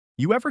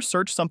You ever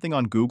search something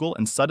on Google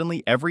and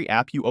suddenly every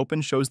app you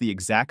open shows the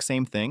exact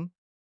same thing?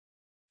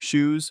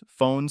 Shoes,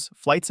 phones,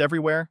 flights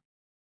everywhere?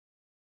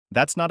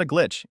 That's not a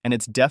glitch, and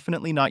it's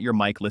definitely not your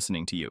mic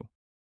listening to you.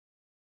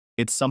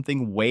 It's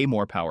something way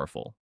more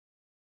powerful.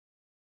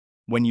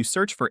 When you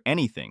search for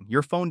anything,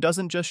 your phone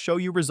doesn't just show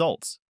you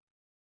results.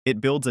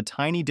 It builds a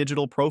tiny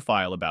digital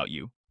profile about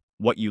you,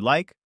 what you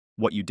like,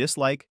 what you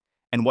dislike,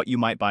 and what you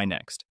might buy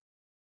next.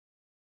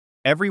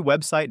 Every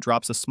website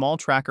drops a small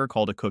tracker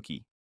called a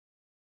cookie.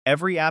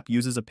 Every app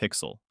uses a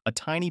pixel, a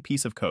tiny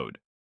piece of code.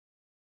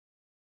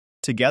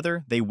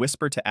 Together, they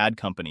whisper to ad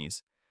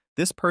companies,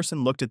 "This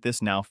person looked at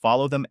this, now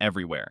follow them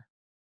everywhere."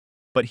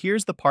 But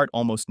here's the part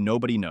almost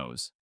nobody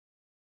knows.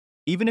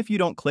 Even if you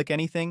don't click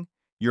anything,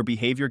 your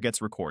behavior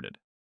gets recorded.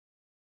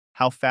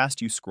 How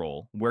fast you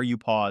scroll, where you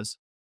pause,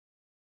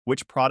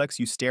 which products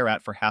you stare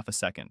at for half a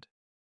second.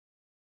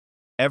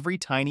 Every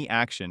tiny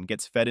action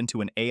gets fed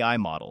into an AI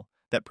model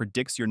that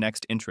predicts your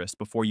next interest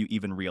before you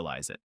even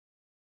realize it.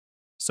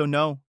 So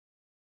no,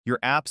 your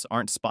apps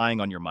aren't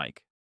spying on your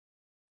mic.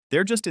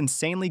 They're just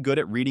insanely good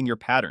at reading your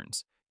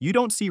patterns. You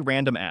don't see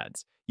random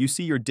ads. You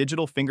see your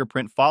digital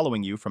fingerprint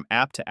following you from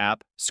app to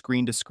app,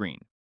 screen to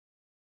screen.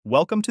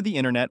 Welcome to the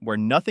internet where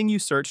nothing you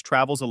search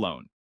travels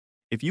alone.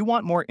 If you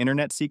want more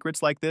internet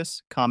secrets like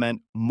this,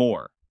 comment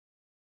 "more"